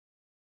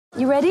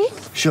You ready?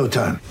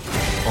 Showtime.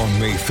 On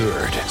May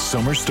 3rd,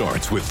 summer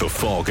starts with The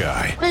Fall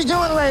Guy. Let's do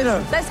it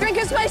later. Let's drink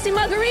a spicy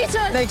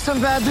margarita. Make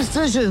some bad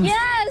decisions.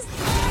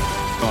 Yes!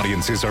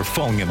 Audiences are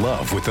falling in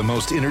love with the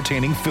most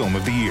entertaining film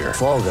of the year.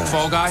 Fall Guy.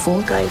 Fall Guy?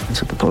 Fall guy.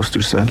 That's what the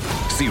poster said.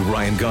 See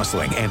Ryan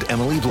Gosling and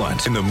Emily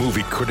Blunt in the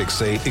movie critics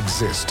say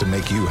exists to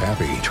make you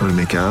happy. Trying to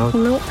make it out?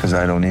 Nope. Because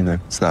I don't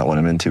either. It's not what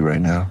I'm into right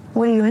now.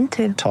 What are you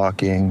into?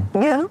 Talking.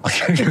 Yeah.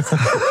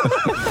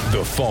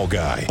 The Fall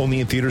Guy.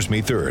 Only in theaters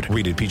May 3rd.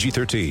 Rated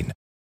PG-13.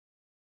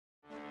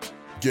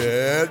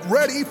 Get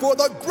ready for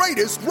the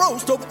greatest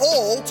roast of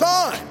all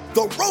time.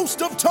 The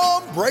Roast of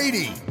Tom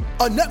Brady.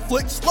 A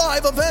Netflix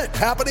live event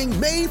happening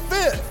May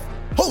 5th.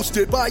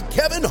 Hosted by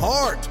Kevin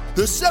Hart.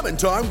 The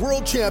 7-time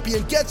world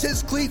champion gets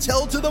his cleats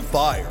held to the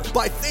fire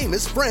by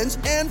famous friends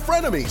and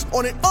frenemies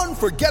on an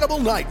unforgettable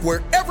night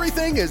where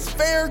everything is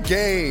fair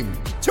game.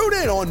 Tune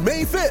in on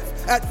May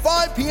 5th at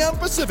 5 p.m.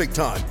 Pacific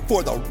time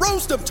for the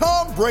Roast of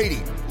Tom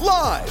Brady.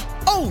 Live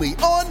only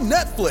on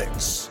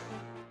Netflix.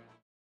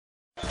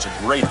 It's a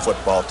great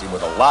football team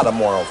with a lot of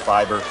moral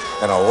fiber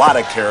and a lot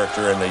of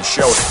character, and they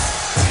showed it.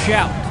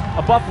 Shout,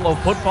 a Buffalo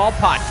football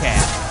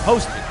podcast,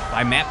 hosted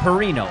by Matt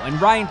Perino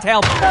and Ryan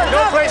Talbot.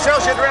 No place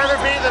else you'd rather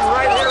be than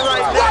right here,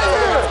 right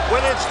now.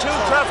 When it's too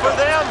tough for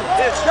them,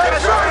 it's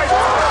just right.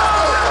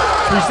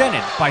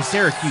 Presented by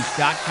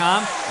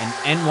Syracuse.com and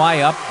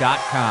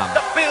NYUp.com.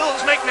 The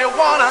Bills make me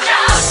wanna.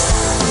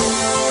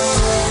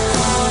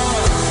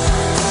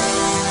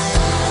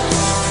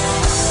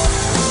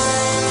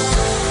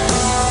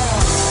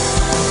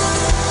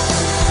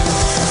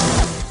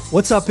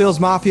 What's up, Bills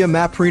Mafia?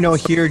 Matt Perino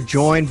here,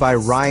 joined by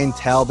Ryan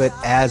Talbot,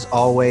 as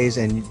always.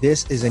 And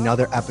this is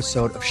another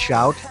episode of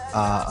Shout,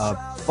 a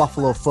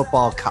Buffalo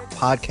football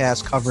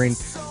podcast covering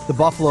the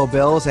Buffalo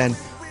Bills. And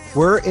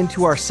we're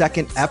into our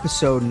second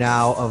episode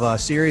now of a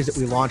series that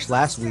we launched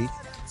last week,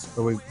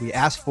 where we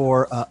asked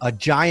for a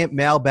giant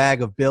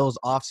mailbag of Bills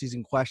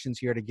offseason questions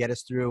here to get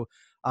us through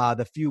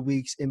the few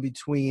weeks in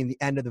between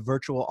the end of the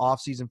virtual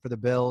offseason for the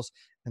Bills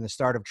and the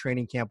start of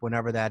training camp,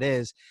 whenever that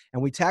is.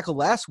 And we tackled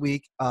last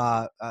week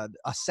a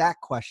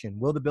sack question.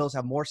 Will the Bills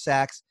have more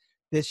sacks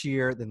this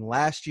year than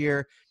last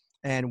year?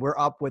 And we're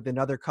up with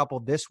another couple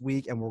this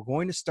week, and we're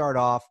going to start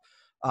off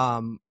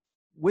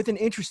with an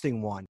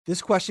interesting one.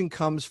 This question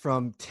comes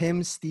from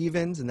Tim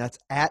Stevens, and that's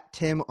at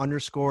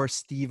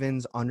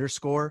Tim_Stevens_.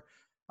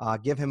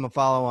 Give him a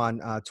follow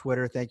on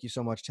Twitter. Thank you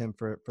so much, Tim,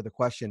 for the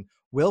question.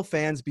 Will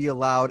fans be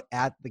allowed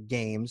at the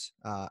games?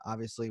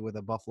 Obviously, with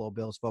a Buffalo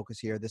Bills focus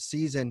here, the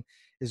season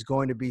is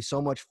going to be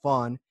so much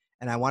fun,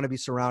 and I want to be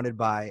surrounded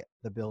by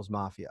the Bills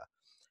Mafia.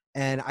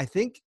 And I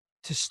think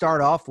to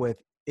start off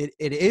with, it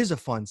is a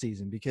fun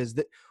season because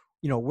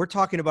we're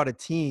talking about a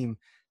team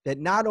that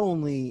not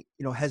only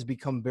has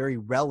become very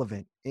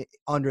relevant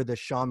under the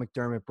Sean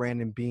McDermott,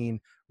 Brandon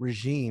Beane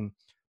regime,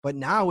 but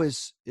now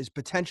is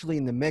potentially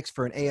in the mix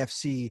for an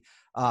AFC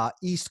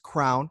East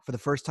crown for the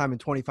first time in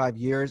 25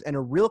 years and a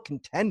real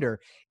contender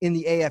in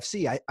the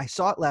AFC. I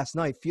saw it last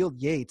night.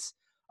 Field Yates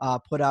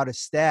put out a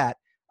stat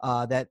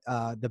that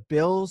the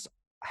Bills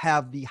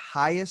have the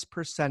highest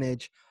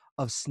percentage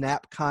of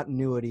snap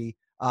continuity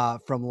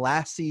from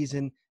last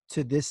season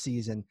to this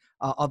season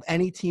of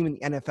any team in the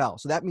NFL.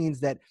 So that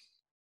means that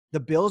the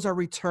Bills are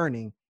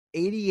returning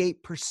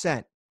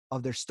 88%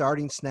 of their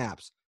starting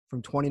snaps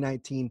from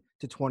 2019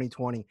 to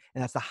 2020.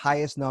 And that's the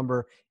highest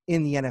number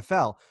in the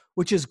NFL,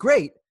 which is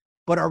great.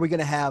 But are we going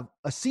to have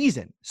a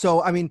season?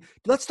 So, I mean,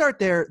 let's start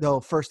there,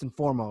 though, first and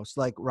foremost.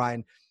 Like,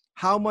 Ryan,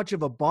 how much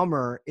of a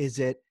bummer is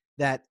it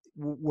that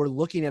we're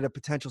looking at a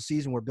potential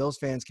season where Bills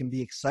fans can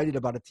be excited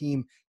about a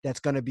team that's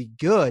going to be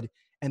good,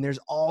 and there's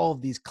all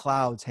of these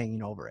clouds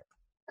hanging over it?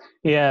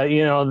 Yeah,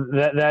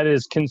 that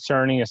is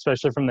concerning,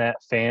 especially from that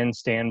fan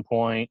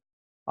standpoint.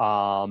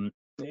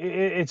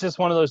 It's just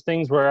one of those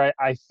things where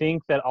I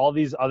think that all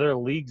these other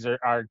leagues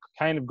are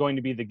kind of going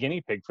to be the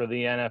guinea pig for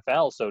the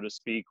NFL, so to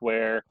speak,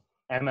 where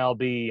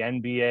MLB,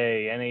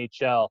 NBA,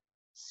 NHL,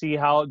 see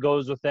how it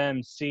goes with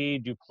them. See,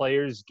 do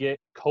players get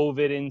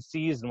COVID in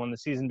season when the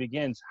season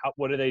begins?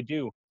 What do they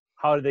do?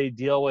 How do they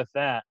deal with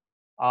that?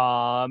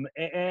 And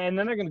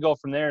then they're going to go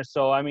from there.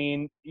 So, I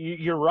mean,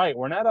 you're right.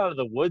 We're not out of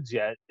the woods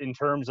yet in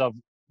terms of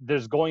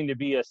there's going to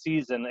be a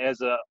season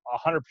as a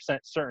 100%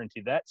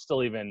 certainty. That's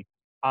still even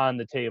on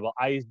the table.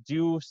 I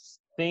do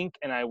think,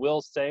 and I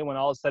will say, when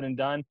all is said and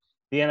done,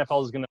 the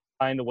NFL is going to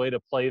find a way to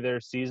play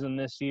their season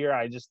this year.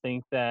 I just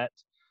think that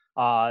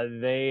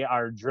they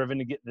are driven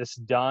to get this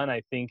done.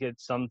 I think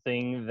it's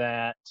something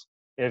that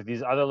if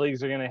these other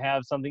leagues are going to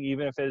have something,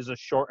 even if it is a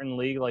shortened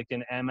league like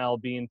an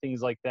MLB and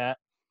things like that,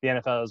 the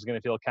NFL is going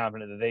to feel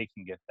confident that they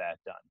can get that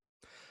done.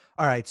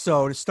 All right.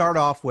 So to start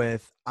off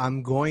with,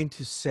 I'm going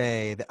to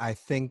say that I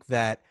think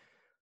that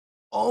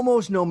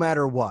almost no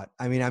matter what,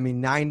 I mean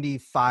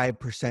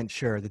 95%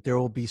 sure that there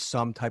will be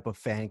some type of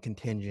fan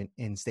contingent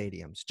in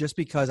stadiums, just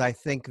because I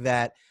think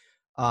that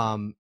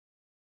number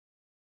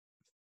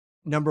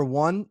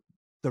one,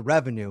 the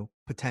revenue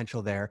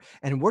potential there.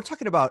 And we're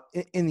talking about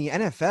in the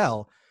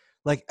NFL,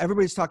 like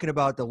everybody's talking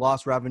about the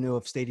lost revenue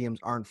if stadiums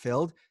aren't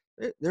filled.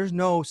 there's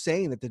no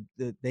saying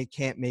that they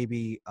can't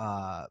maybe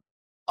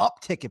up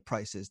ticket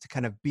prices to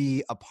kind of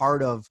be a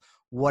part of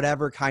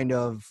whatever kind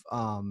of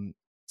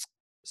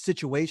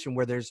situation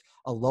where there's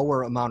a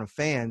lower amount of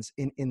fans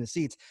in the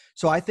seats.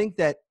 So I think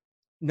that,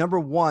 number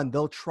one,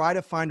 they'll try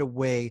to find a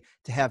way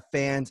to have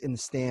fans in the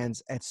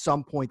stands at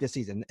some point this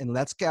season. And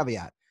let's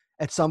caveat,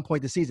 at some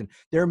point this season.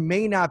 There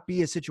may not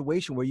be a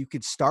situation where you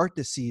could start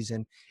the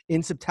season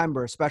in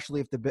September,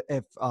 especially if the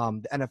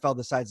NFL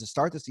decides to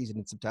start the season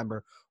in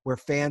September, where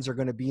fans are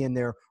going to be in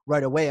there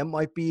right away. It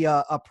might be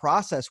a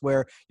process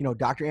where,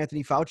 Dr.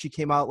 Anthony Fauci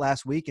came out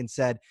last week and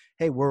said,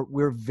 hey,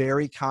 we're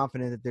very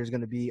confident that there's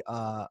going to be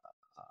a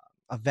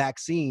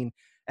vaccine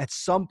at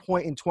some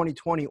point in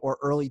 2020 or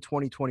early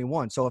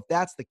 2021. So if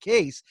that's the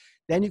case,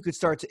 then you could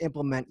start to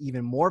implement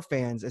even more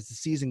fans as the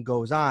season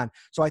goes on.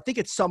 So I think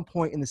at some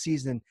point in the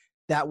season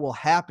that will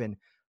happen.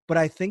 But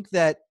I think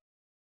that,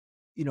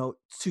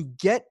 to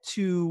get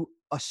to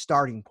a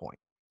starting point,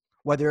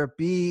 whether it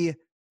be,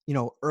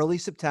 early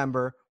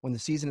September when the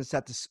season is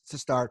set to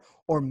start,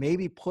 or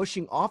maybe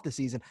pushing off the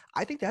season,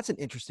 I think that's an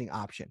interesting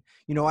option.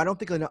 I don't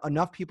think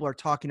enough people are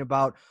talking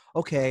about,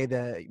 okay,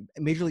 the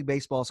Major League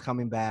Baseball is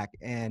coming back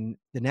and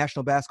the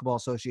National Basketball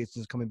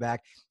Association is coming back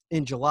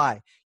in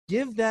July.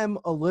 Give them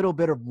a little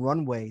bit of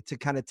runway to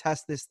kind of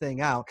test this thing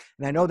out.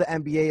 And I know the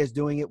NBA is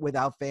doing it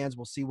without fans.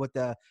 We'll see what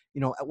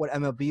what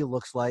MLB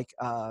looks like.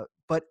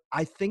 But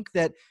I think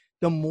that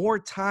the more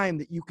time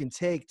that you can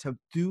take to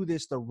do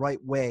this the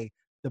right way,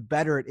 the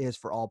better it is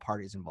for all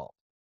parties involved.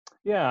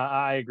 Yeah,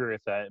 I agree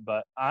with that.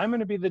 But I'm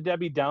going to be the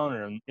Debbie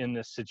Downer in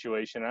this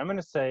situation. I'm going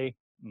to say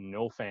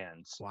no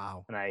fans.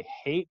 Wow. And I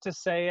hate to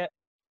say it.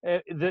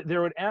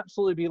 There would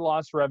absolutely be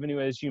lost revenue,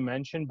 as you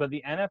mentioned, but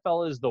the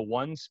NFL is the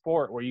one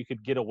sport where you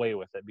could get away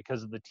with it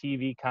because of the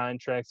TV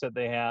contracts that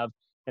they have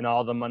and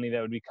all the money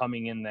that would be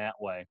coming in that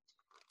way.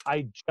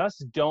 I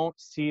just don't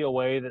see a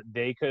way that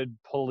they could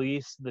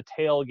police the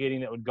tailgating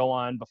that would go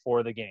on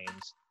before the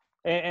games.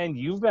 And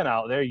you've been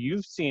out there,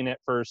 you've seen it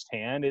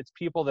firsthand. It's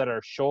people that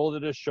are shoulder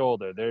to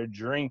shoulder. They're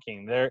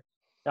drinking. They're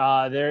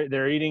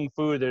eating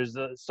food. There's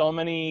so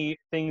many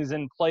things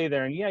in play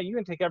there. And yeah, you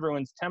can take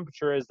everyone's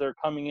temperature as they're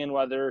coming in,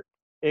 whether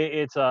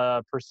it's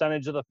a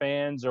percentage of the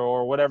fans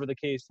or whatever the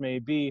case may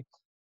be.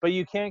 But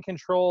you can't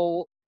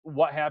control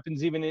what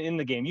happens even in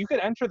the game. You could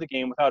enter the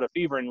game without a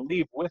fever and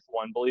leave with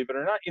one, believe it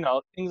or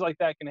not. Things like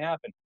that can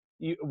happen.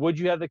 Would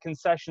you have the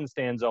concession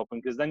stands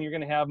open? Because then you're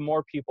going to have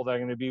more people that are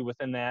going to be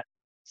within that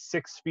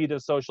 6 feet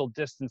of social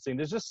distancing.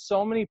 There's just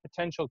so many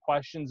potential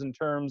questions in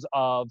terms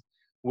of,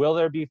 will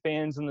there be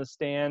fans in the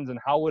stands and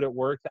how would it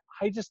work?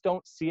 I just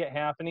don't see it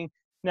happening.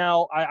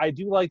 Now, I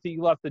do like that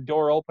you left the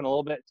door open a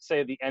little bit,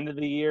 say at the end of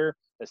the year,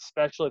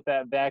 especially if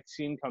that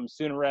vaccine comes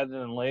sooner rather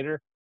than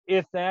later.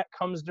 If that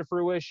comes to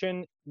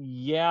fruition,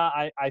 yeah,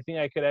 I think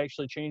I could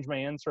actually change my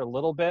answer a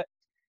little bit.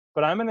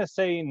 But I'm going to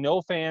say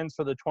no fans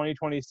for the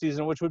 2020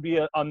 season, which would be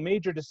a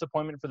major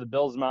disappointment for the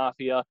Bills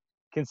Mafia,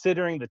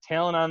 considering the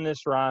talent on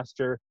this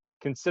roster,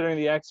 considering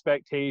the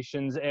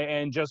expectations,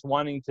 and just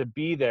wanting to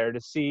be there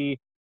to see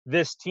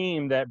this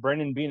team that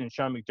Brendan Beane and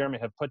Sean McDermott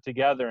have put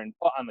together and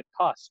put on the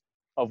cusp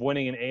of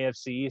winning an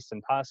AFC East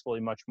and possibly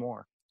much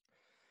more.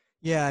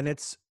 Yeah, and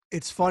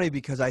it's funny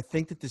because I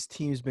think that this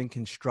team's been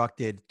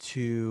constructed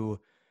to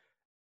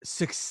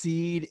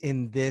succeed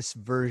in this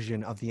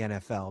version of the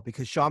NFL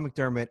because Sean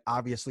McDermott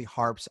obviously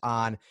harps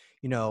on,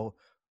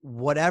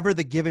 whatever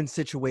the given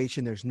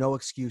situation, there's no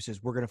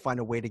excuses. We're going to find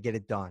a way to get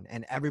it done.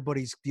 And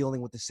everybody's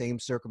dealing with the same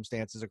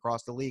circumstances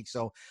across the league.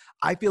 So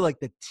I feel like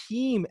the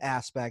team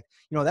aspect,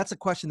 that's a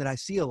question that I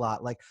see a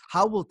lot. Like,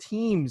 how will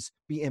teams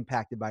be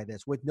impacted by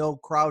this with no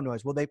crowd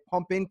noise? Will they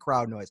pump in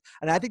crowd noise?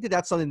 And I think that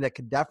that's something that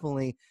could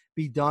definitely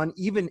be done,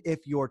 even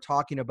if you're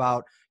talking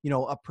about,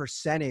 a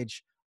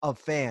percentage of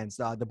fans.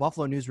 The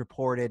Buffalo News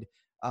reported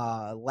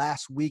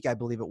last week, I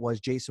believe it was,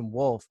 Jason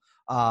Wolf,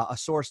 a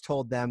source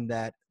told them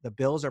that the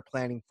Bills are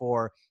planning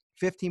for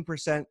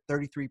 15%,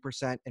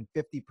 33%, and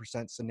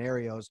 50%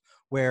 scenarios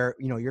where,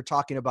 you're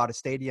talking about a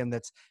stadium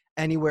that's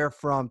anywhere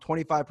from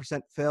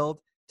 25% filled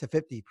to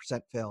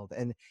 50% filled.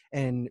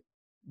 And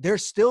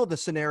there's still the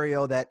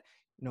scenario that,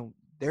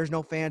 there's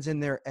no fans in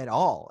there at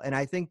all. And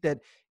I think that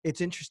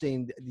it's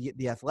interesting.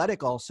 The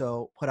Athletic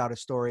also put out a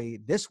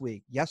story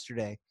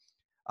yesterday,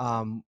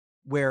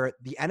 where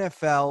the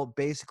NFL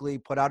basically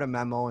put out a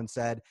memo and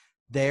said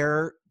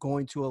they're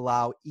going to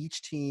allow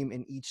each team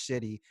in each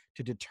city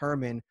to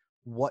determine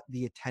what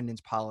the attendance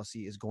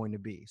policy is going to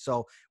be.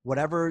 So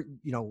whatever,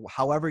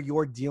 however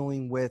you're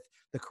dealing with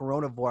the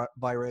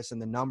coronavirus and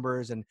the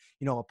numbers and,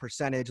 a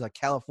percentage, like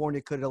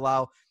California could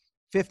allow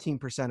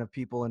 15% of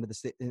people into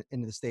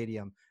the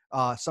stadium.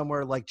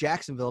 Somewhere like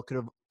Jacksonville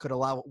could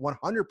allow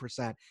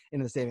 100%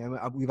 into the stadium.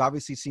 I mean, we've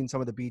obviously seen some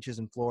of the beaches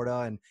in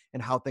Florida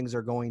and how things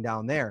are going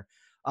down there.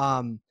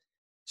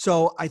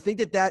 So I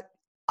think that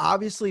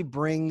obviously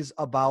brings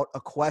about a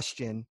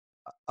question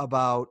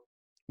about,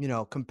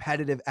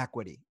 competitive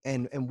equity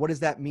and what does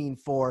that mean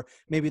for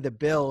maybe the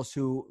Bills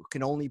who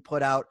can only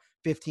put out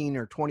 15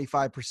 or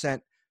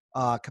 25%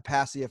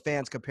 capacity of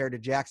fans compared to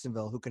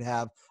Jacksonville, who could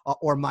have,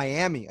 or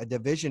Miami, a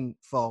division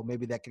foe,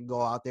 maybe that can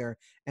go out there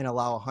and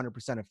allow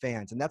 100% of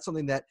fans. And that's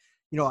something that,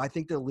 I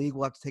think the league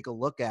will have to take a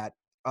look at.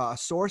 A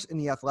source in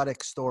the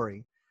Athletic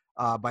story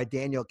by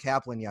Daniel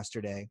Kaplan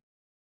yesterday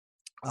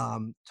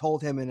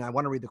told him, and I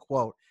want to read the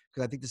quote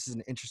because I think this is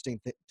an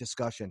interesting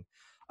discussion.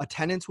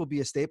 Attendance will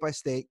be a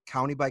state-by-state,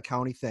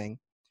 county-by-county thing.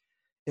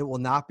 It will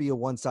not be a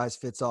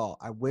one-size-fits-all.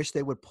 I wish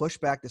they would push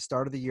back the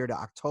start of the year to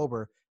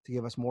October to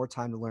give us more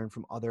time to learn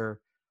from other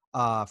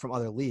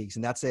leagues.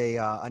 And that's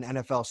an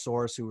NFL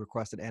source who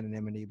requested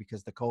anonymity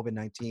because the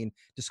COVID-19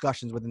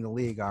 discussions within the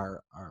league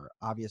are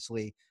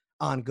obviously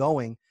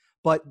ongoing.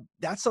 But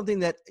that's something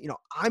that,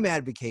 I'm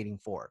advocating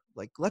for.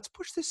 Like, let's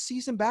push this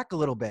season back a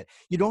little bit.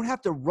 You don't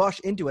have to rush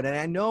into it. And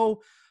I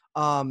know,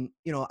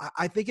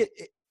 I think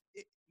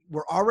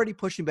we're already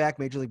pushing back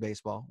Major League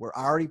Baseball. We're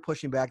already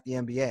pushing back the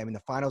NBA. I mean,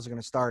 the finals are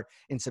going to start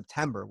in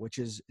September, which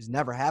has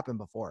never happened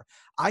before.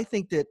 I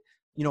think that,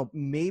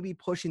 maybe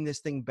pushing this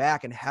thing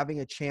back and having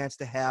a chance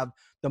to have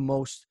the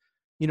most,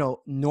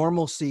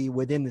 normalcy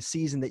within the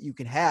season that you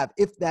can have,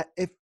 if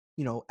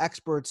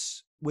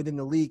experts within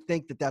the league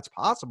think that that's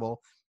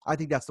possible, I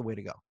think that's the way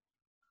to go.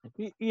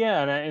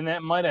 Yeah, and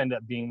that might end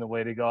up being the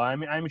way to go. I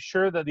mean, I'm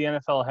sure that the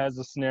NFL has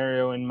a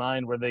scenario in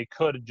mind where they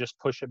could just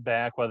push it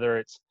back, whether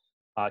it's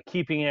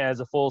keeping it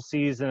as a full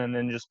season and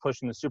then just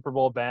pushing the Super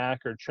Bowl back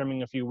or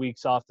trimming a few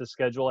weeks off the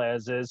schedule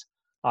as is.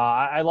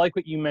 I like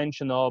what you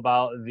mentioned, though,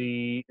 about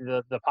the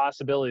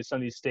possibility of some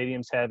of these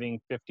stadiums having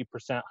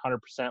 50%,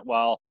 100%,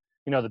 while,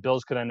 the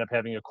Bills could end up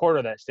having a quarter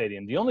of that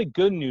stadium. The only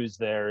good news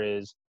there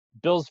is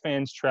Bills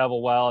fans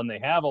travel well, and they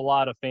have a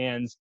lot of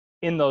fans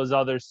in those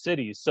other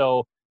cities.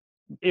 So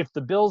if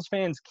the Bills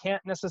fans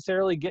can't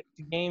necessarily get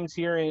to games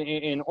here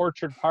in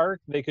Orchard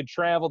Park, they could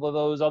travel to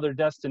those other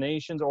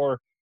destinations, or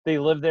they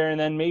live there, and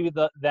then maybe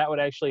that would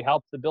actually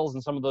help the Bills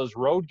in some of those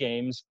road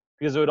games,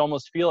 because it would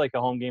almost feel like a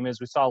home game, as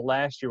we saw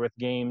last year with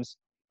games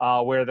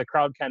where the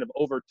crowd kind of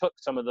overtook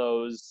some of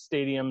those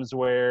stadiums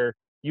where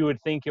you would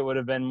think it would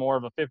have been more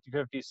of a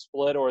 50-50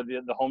 split, or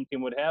the home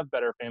team would have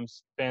better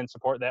fan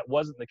support. That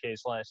wasn't the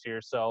case last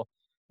year. So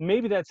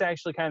maybe that's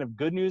actually kind of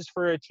good news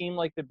for a team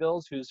like the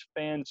Bills, whose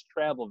fans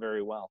travel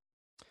very well.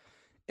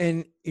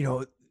 And,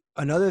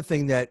 another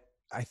thing that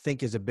I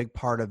think is a big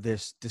part of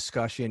this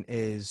discussion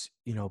is,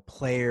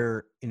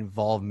 player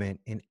involvement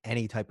in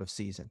any type of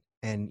season.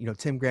 And,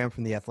 Tim Graham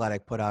from The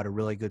Athletic put out a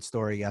really good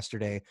story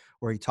yesterday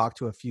where he talked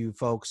to a few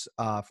folks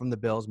from the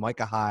Bills,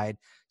 Micah Hyde,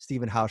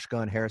 Stephen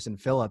Hauschka, and Harrison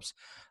Phillips,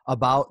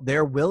 about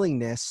their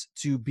willingness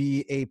to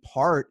be a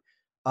part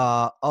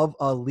of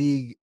a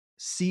league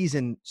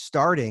season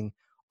starting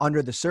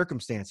under the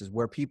circumstances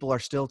where people are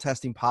still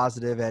testing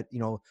positive at,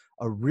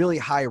 a really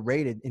high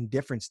rate in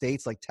different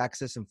states like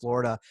Texas and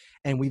Florida.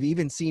 And we've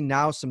even seen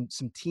now some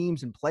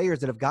teams and players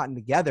that have gotten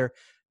together,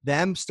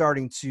 them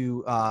starting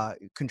to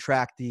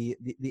contract the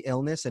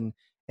illness and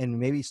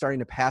maybe starting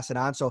to pass it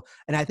on. So,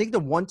 and I think the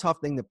one tough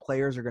thing that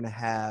players are going to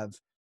have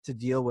to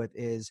deal with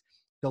is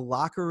the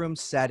locker room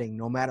setting.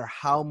 No matter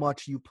how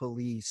much you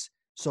police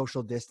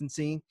social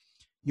distancing,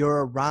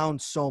 you're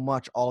around so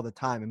much all the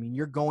time. I mean,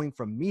 you're going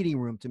from meeting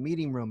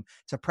room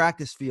to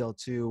practice field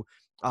to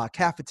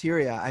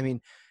cafeteria. I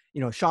mean,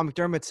 Sean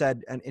McDermott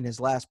said in his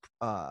last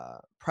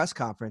press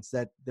conference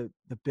that the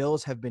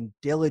Bills have been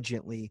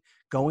diligently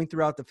going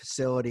throughout the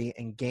facility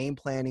and game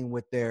planning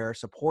with their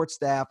support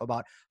staff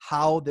about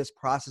how this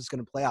process is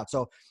going to play out.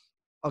 So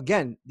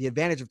again, the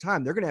advantage of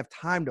time, they're going to have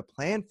time to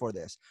plan for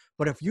this.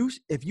 But if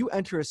you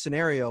enter a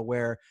scenario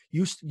where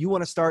you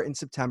want to start in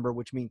September,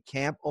 which means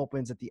camp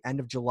opens at the end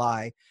of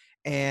July,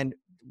 and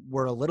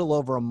we're a little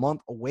over a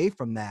month away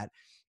from that,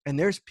 and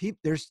there's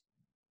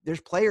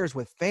players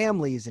with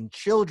families and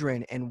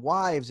children and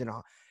wives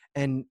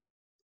and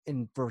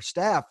for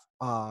staff,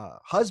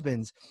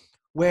 husbands,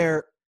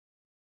 where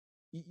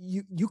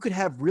you could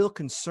have real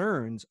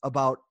concerns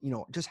about,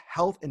 just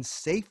health and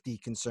safety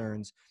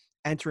concerns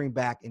entering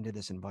back into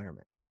this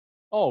environment.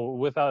 Oh,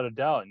 without a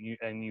doubt.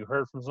 And you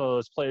heard from some of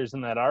those players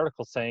in that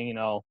article saying,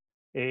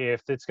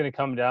 if it's going to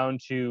come down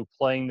to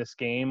playing this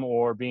game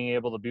or being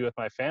able to be with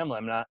my family,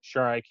 I'm not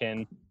sure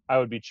I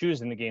would be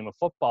choosing the game of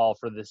football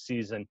for this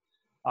season.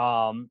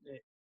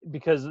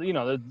 Because,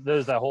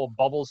 there's that whole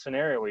bubble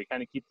scenario where you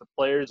kind of keep the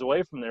players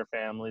away from their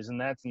families, and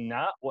that's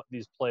not what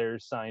these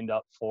players signed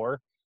up for.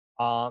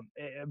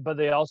 But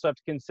they also have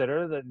to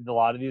consider that a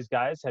lot of these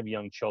guys have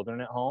young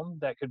children at home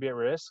that could be at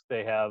risk.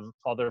 They have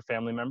other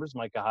family members.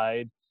 Micah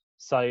Hyde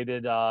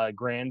cited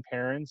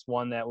grandparents,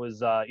 one that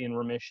was in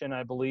remission,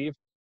 I believe,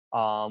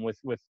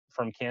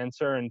 from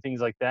cancer and things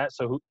like that.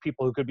 So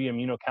people who could be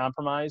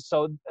immunocompromised.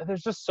 So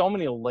there's just so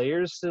many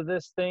layers to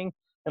this thing.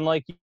 And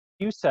like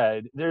you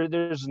said,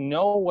 there's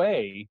no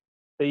way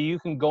that you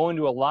can go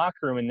into a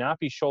locker room and not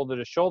be shoulder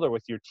to shoulder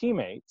with your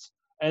teammates,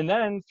 and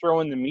then throw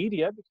in the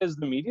media, because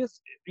the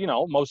media's,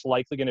 most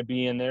likely going to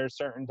be in there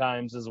certain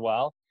times as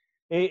well.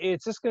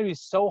 It's just going to be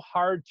so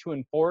hard to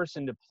enforce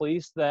and to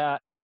police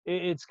that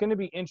it's going to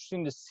be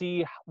interesting to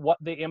see what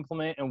they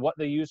implement and what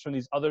they use from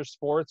these other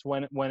sports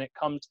when it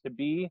comes to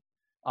be.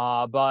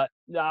 But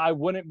I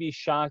wouldn't be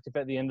shocked if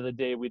at the end of the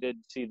day we did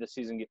see the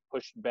season get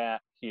pushed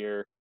back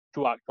here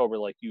to October,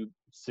 like you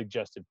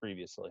suggested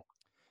previously.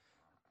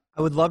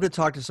 I would love to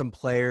talk to some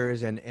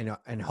players,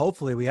 and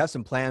hopefully we have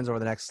some plans over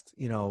the next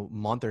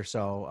month or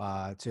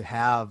so to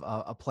have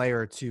a player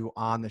or two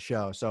on the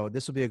show. So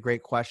this will be a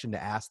great question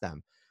to ask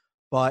them.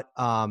 But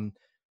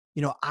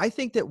I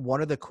think that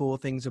one of the cool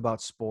things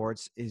about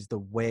sports is the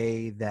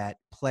way that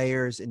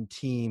players and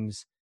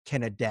teams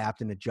can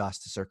adapt and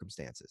adjust to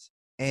circumstances.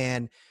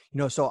 And,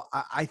 so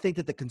I think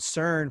that the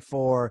concern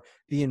for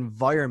the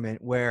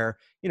environment where,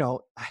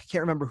 I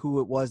can't remember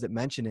who it was that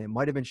mentioned it. It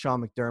might have been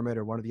Sean McDermott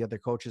or one of the other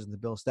coaches in the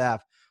Bill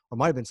staff, or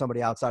might have been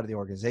somebody outside of the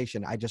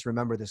organization. I just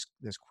remember this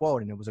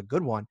quote, and it was a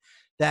good one,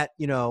 that,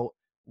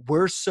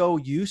 we're so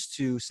used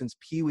to, since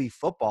Pee Wee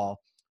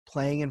football,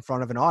 playing in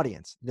front of an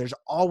audience. There's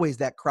always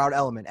that crowd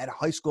element at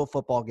high school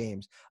football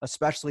games,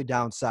 especially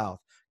down south.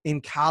 In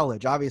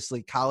college,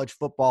 obviously college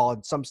football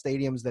and some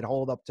stadiums that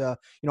hold up to,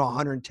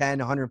 110,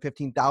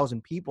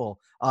 115,000 people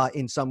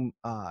in some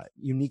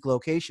unique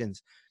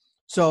locations.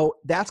 So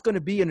that's going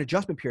to be an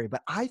adjustment period.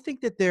 But I think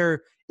that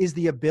there is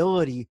the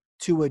ability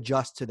to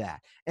adjust to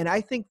that. And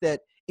I think that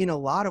in a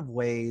lot of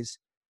ways,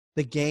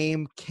 the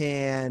game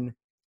can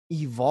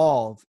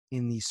evolve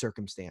in these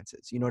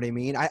circumstances. You know what I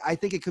mean? I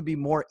think it could be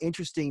more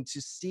interesting to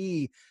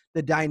see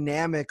the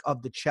dynamic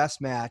of the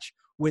chess match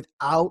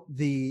without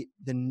the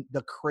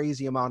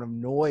crazy amount of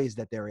noise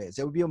that there is.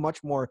 It would be a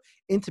much more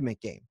intimate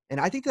game. And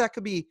I think that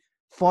could be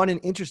fun and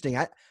interesting.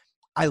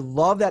 I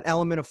love that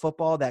element of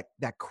football, that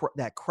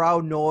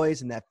crowd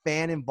noise and that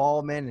fan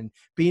involvement and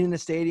being in the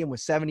stadium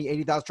with 70,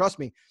 80,000. Trust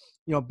me,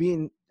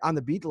 being on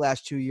the beat the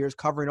last 2 years,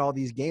 covering all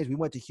these games. We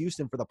went to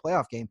Houston for the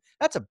playoff game.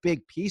 That's a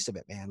big piece of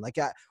it, man. Like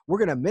we're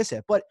going to miss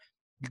it, but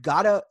you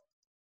got to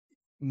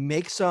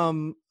make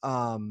some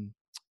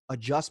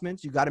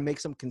adjustments. You got to make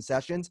some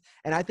concessions.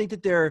 And I think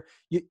that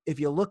if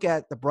you look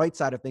at the bright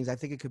side of things, I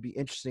think it could be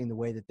interesting the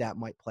way that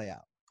might play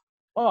out.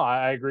 Oh,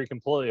 I agree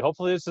completely.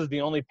 Hopefully this is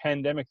the only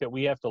pandemic that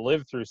we have to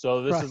live through.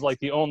 So this is like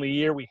the only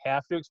year we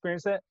have to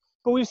experience that.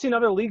 But we've seen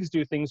other leagues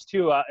do things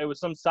too. It was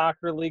some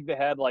soccer league that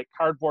had like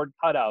cardboard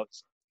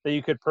cutouts that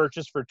you could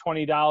purchase for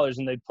 $20,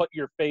 and they'd put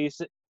your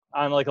face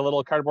on like a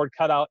little cardboard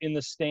cutout in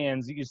the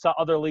stands. You saw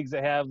other leagues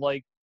that have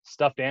like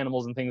stuffed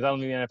animals and things. I don't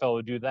think the NFL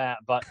would do that,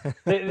 but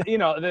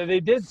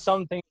they did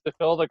some things to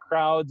fill the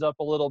crowds up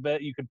a little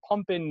bit. You could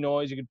pump in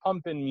noise, you could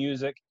pump in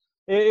music.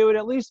 It would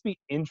at least be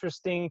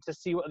interesting to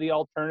see what the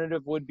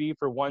alternative would be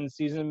for one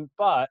season,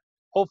 but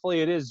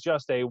hopefully it is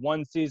just a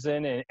one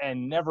season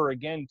and never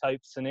again type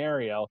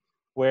scenario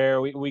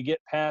where we get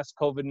past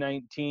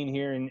COVID-19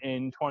 here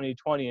in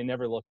 2020 and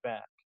never look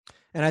back.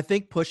 And I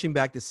think pushing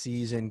back the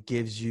season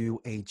gives you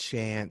a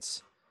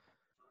chance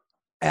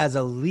as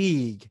a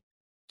league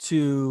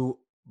to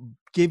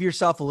give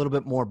yourself a little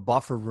bit more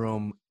buffer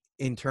room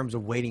in terms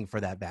of waiting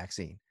for that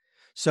vaccine.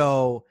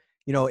 So,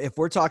 if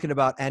we're talking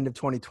about end of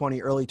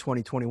 2020, early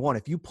 2021,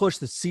 if you push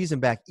the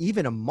season back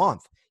even a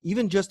month,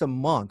 even just a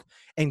month,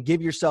 and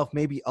give yourself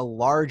maybe a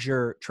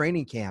larger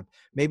training camp,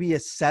 maybe a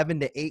 7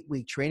 to 8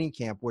 week training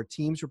camp where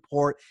teams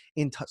report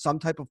in some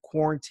type of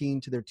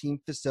quarantine to their team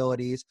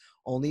facilities,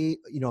 only,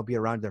 be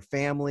around their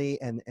family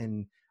and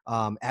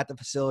at the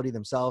facility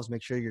themselves,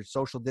 make sure you're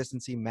social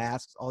distancing,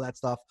 masks, all that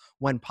stuff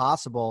when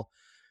possible.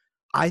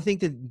 I think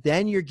that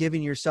then you're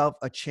giving yourself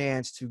a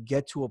chance to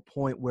get to a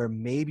point where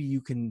maybe you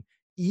can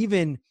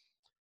even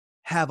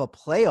have a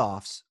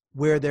playoffs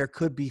where there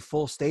could be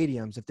full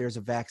stadiums if there's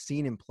a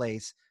vaccine in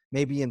place,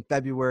 maybe in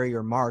February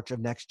or March of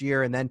next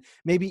year, and then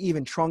maybe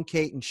even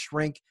truncate and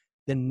shrink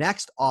the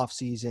next off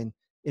season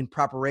in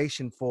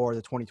preparation for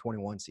the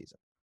 2021 season.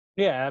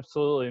 Yeah,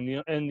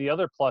 absolutely. And the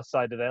other plus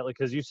side to that,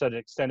 like as you said,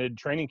 extended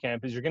training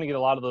camp, is you're going to get a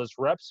lot of those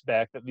reps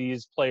back that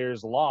these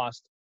players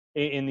lost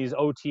in these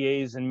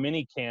OTAs and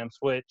mini camps,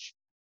 which,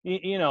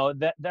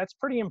 that's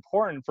pretty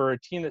important for a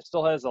team that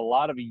still has a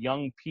lot of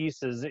young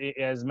pieces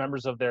as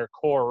members of their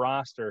core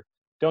roster.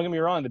 Don't get me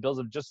wrong, the Bills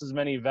have just as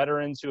many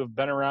veterans who have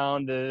been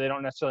around. They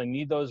don't necessarily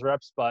need those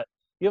reps, but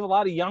you have a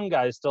lot of young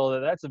guys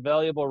still that's a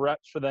valuable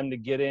reps for them to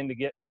get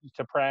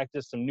to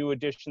practice, some new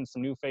additions,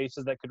 some new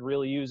faces that could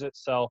really use it.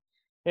 So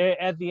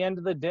at the end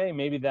of the day,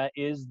 maybe that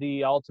is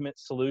the ultimate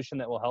solution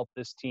that will help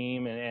this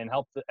team and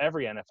help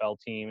every NFL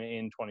team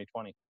in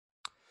 2020.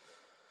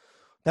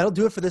 That'll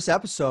do it for this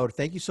episode.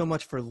 Thank you so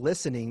much for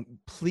listening.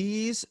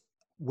 Please,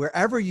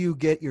 wherever you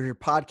get your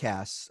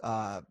podcasts,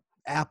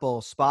 Apple,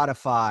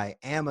 Spotify,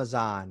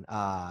 Amazon,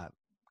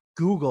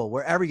 Google,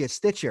 wherever you get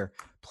Stitcher,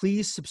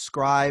 please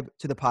subscribe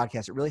to the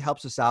podcast. It really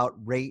helps us out.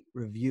 Rate,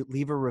 review,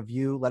 leave a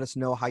review. Let us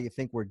know how you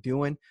think we're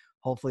doing.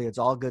 Hopefully it's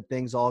all good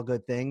things, all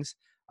good things.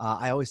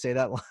 I always say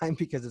that line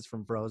because it's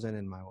from Frozen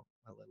and my little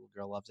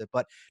girl loves it.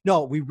 But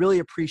no, we really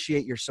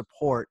appreciate your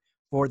support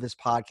for this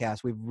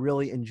podcast. We've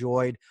really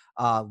enjoyed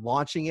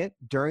launching it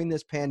during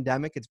this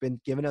pandemic. It's been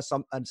giving us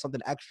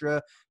something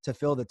extra to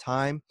fill the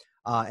time.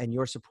 and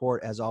your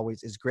support, as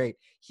always, is great.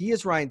 He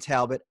is Ryan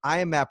Talbot. I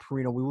am Matt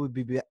Perino. We will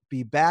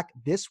be back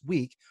this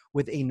week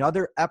with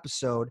another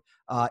episode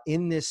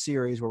in this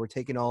series where we're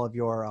taking all of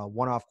your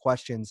one-off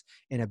questions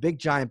in a big,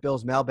 giant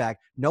Bills mailbag.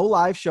 No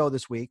live show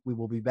this week. We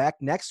will be back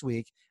next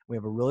week. We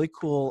have a really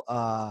cool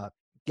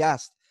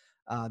guest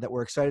that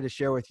we're excited to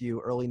share with you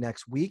early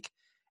next week.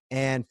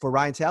 And for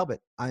Ryan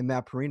Talbot, I'm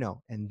Matt Perino,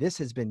 and this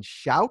has been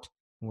Shout.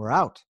 We're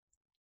out.